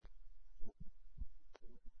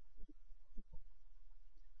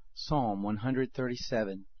Psalm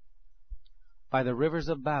 137. By the rivers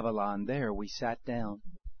of Babylon there we sat down.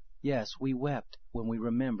 Yes, we wept when we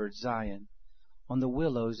remembered Zion. On the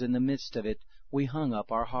willows in the midst of it we hung up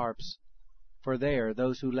our harps. For there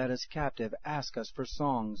those who led us captive asked us for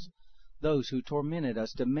songs. Those who tormented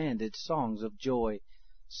us demanded songs of joy.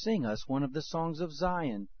 Sing us one of the songs of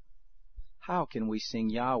Zion. How can we sing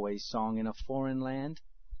Yahweh's song in a foreign land?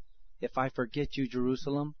 If I forget you,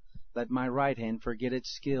 Jerusalem, let my right hand forget its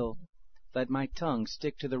skill. Let my tongue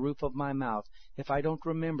stick to the roof of my mouth if I don't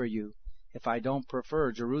remember you, if I don't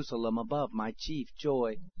prefer Jerusalem above my chief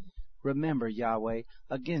joy. Remember, Yahweh,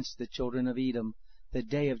 against the children of Edom, the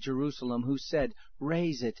day of Jerusalem, who said,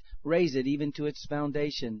 raise it even to its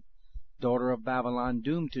foundation. Daughter of Babylon,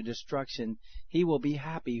 doomed to destruction, he will be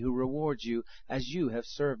happy who rewards you as you have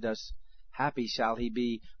served us. Happy shall he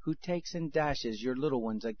be who takes and dashes your little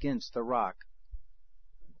ones against the rock.